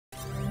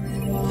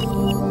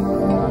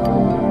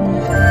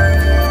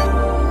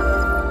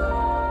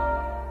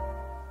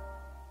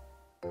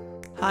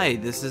Hi,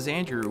 this is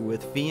Andrew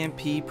with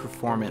VMP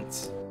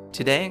Performance.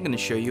 Today I'm going to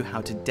show you how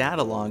to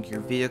data log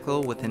your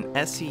vehicle with an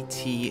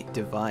SCT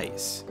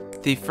device.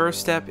 The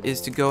first step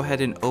is to go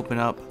ahead and open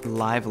up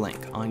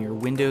LiveLink on your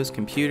Windows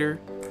computer.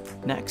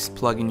 Next,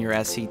 plug in your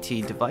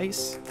SCT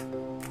device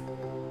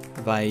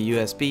via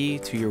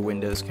USB to your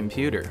Windows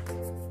computer.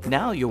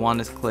 Now you'll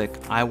want to click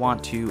I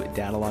want to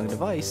data log a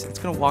device. It's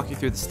going to walk you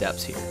through the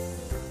steps here.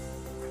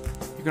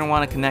 You're going to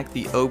want to connect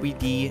the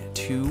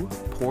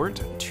OBD2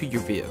 port to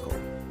your vehicle.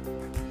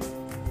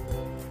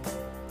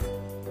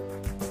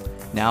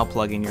 Now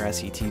plug in your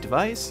SCT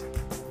device.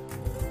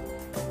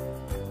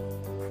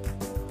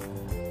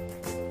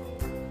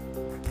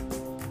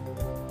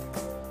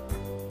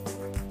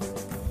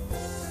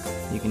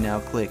 You can now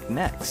click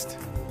Next.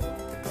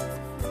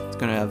 It's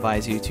going to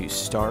advise you to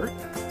start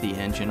the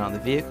engine on the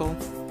vehicle.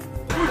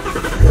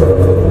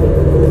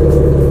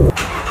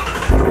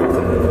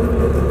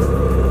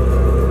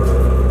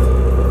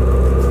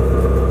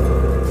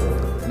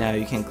 Now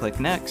you can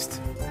click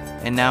Next,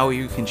 and now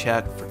you can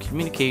check for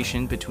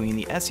communication between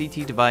the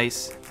SCT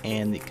device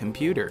and the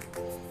computer.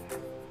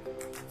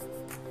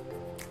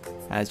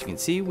 As you can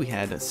see, we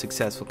had a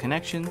successful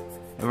connection,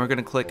 and we're going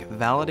to click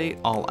Validate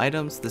All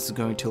Items. This is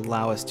going to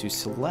allow us to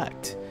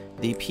select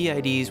the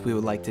PIDs we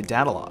would like to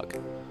data log.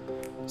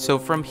 So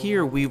from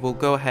here, we will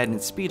go ahead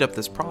and speed up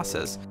this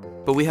process,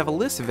 but we have a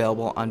list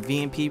available on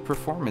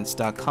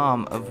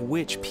vmpperformance.com of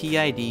which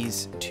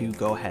PIDs to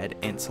go ahead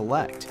and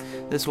select.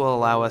 This will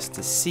allow us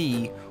to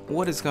see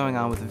what is going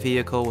on with the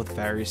vehicle with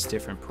various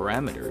different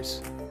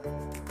parameters.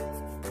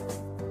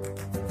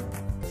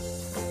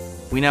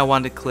 We now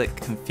want to click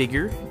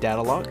Configure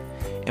Datalog,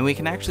 and we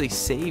can actually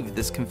save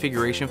this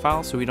configuration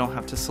file so we don't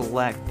have to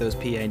select those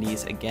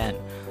PIDs again,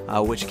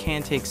 which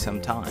can take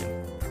some time.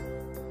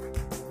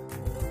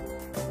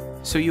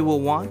 So you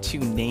will want to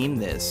name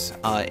this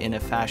in a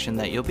fashion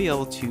that you'll be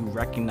able to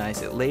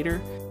recognize it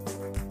later.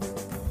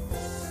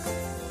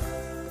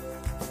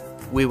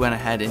 We went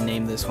ahead and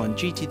named this one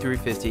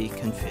GT350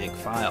 config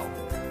file.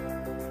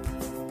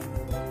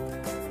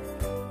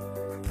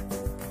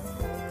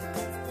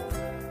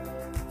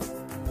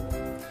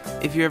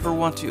 If you ever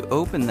want to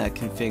open that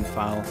config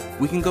file,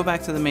 we can go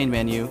back to the main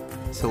menu,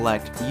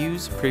 select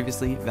Use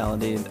Previously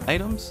Validated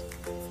Items,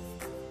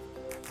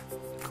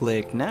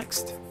 click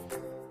Next,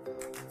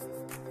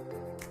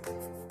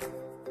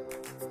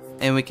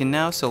 and we can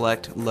now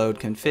select Load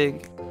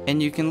Config,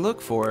 and you can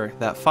look for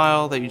that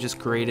file that you just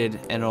created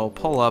and it'll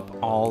pull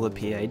up all the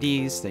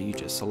PIDs that you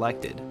just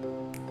selected.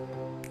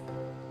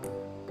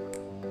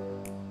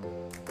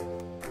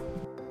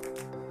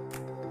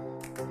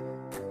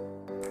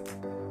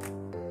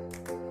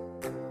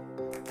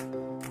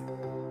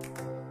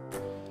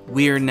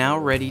 We are now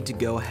ready to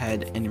go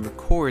ahead and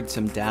record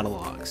some data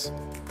logs.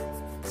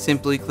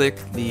 Simply click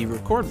the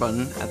record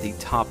button at the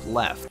top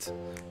left.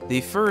 The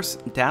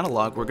first data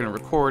log we're going to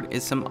record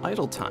is some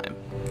idle time.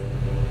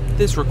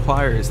 This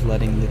requires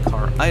letting the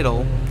car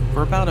idle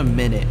for about a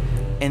minute,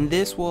 and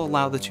this will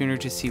allow the tuner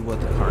to see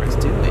what the car is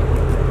doing.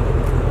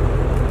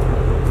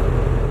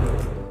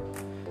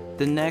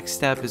 The next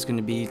step is going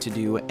to be to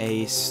do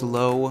a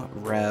slow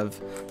rev.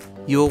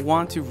 You'll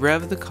want to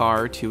rev the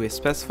car to a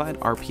specified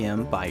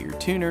RPM by your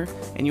tuner,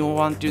 and you'll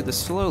want to do this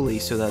slowly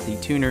so that the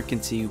tuner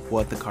can see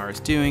what the car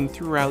is doing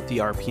throughout the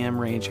RPM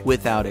range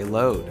without a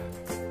load.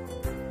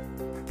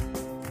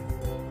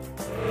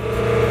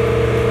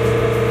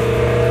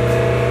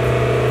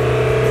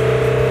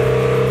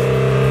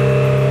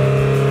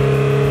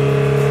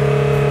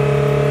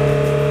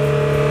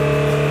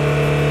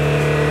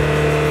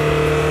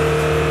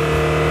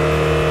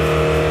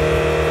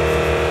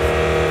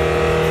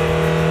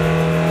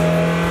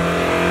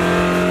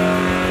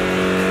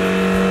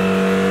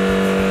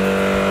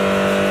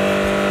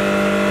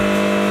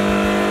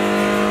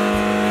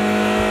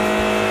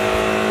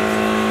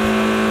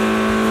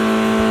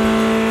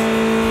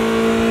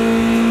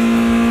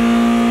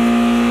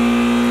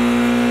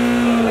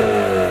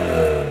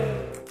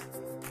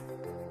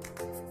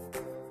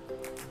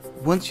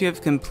 Once you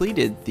have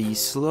completed the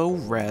slow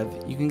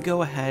rev, you can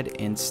go ahead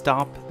and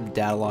stop the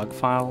data log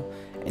file,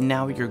 and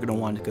now you're going to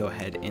want to go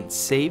ahead and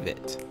save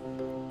it.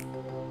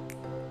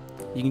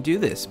 You can do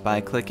this by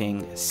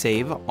clicking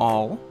Save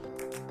All,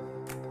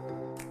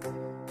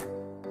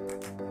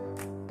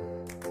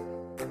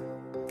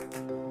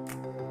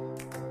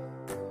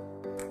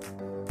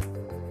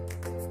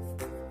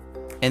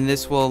 and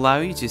this will allow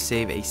you to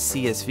save a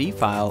CSV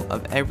file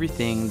of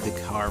everything the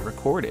car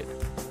recorded.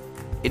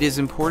 It is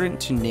important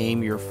to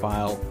name your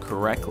file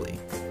correctly.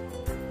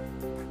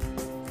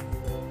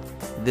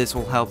 This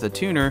will help the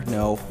tuner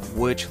know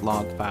which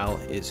log file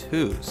is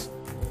whose.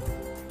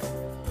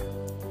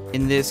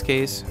 In this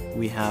case,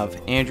 we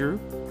have Andrew,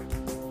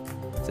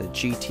 it's a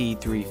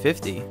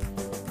GT350.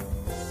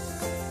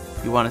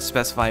 You want to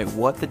specify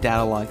what the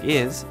data log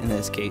is, in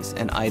this case,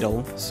 an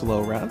idle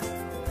slow rev.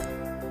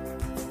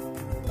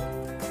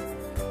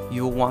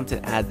 You will want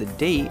to add the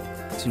date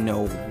to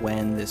know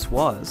when this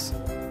was.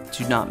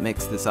 Do not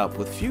mix this up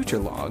with future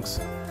logs.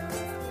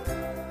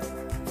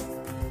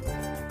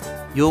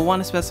 You'll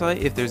want to specify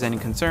if there's any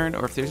concern,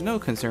 or if there's no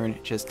concern,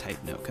 just type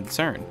no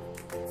concern.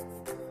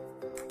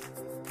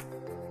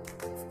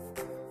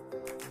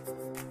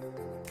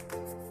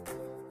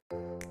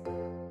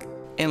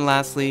 And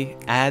lastly,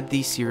 add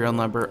the serial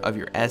number of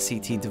your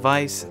SCT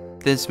device.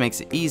 This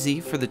makes it easy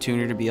for the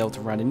tuner to be able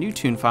to run a new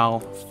tune file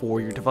for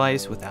your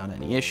device without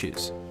any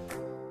issues.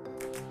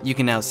 You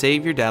can now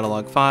save your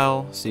Datalog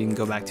file so you can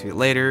go back to it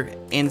later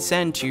and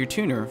send to your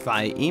tuner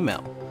via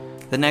email.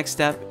 The next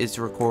step is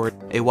to record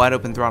a wide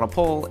open throttle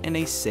pull in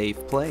a safe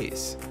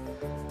place.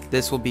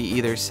 This will be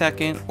either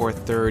second or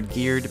third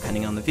gear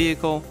depending on the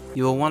vehicle.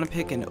 You will want to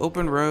pick an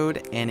open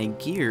road and a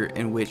gear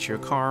in which your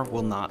car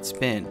will not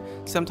spin.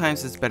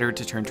 Sometimes it's better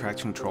to turn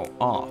traction control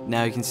off.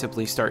 Now you can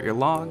simply start your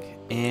log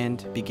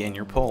and begin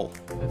your pull.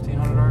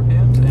 1500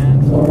 RPMs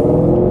and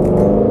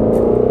forward.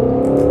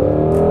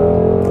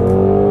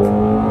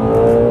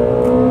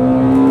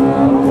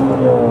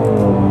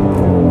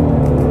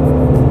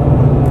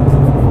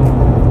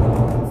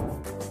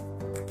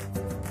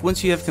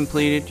 Once you have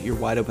completed your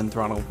wide open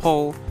throttle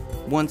pull,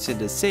 once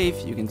it is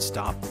safe, you can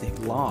stop the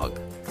log.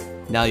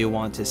 Now you'll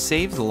want to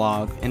save the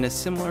log in a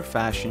similar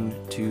fashion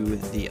to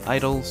the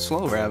idle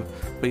slow rev,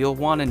 but you'll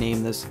want to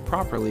name this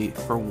properly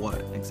for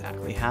what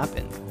exactly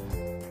happened.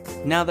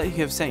 Now that you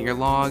have sent your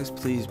logs,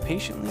 please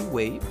patiently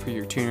wait for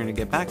your tuner to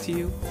get back to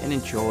you and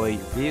enjoy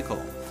your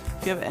vehicle.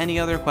 If you have any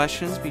other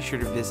questions, be sure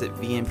to visit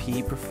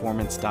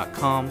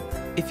vmpperformance.com.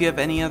 If you have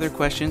any other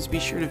questions, be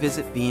sure to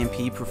visit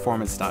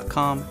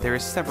vmpperformance.com. There are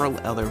several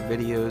other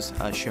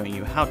videos showing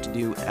you how to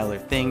do other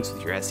things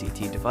with your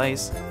SCT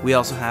device. We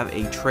also have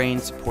a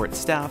trained support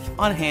staff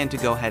on hand to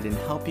go ahead and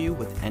help you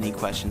with any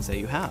questions that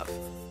you have.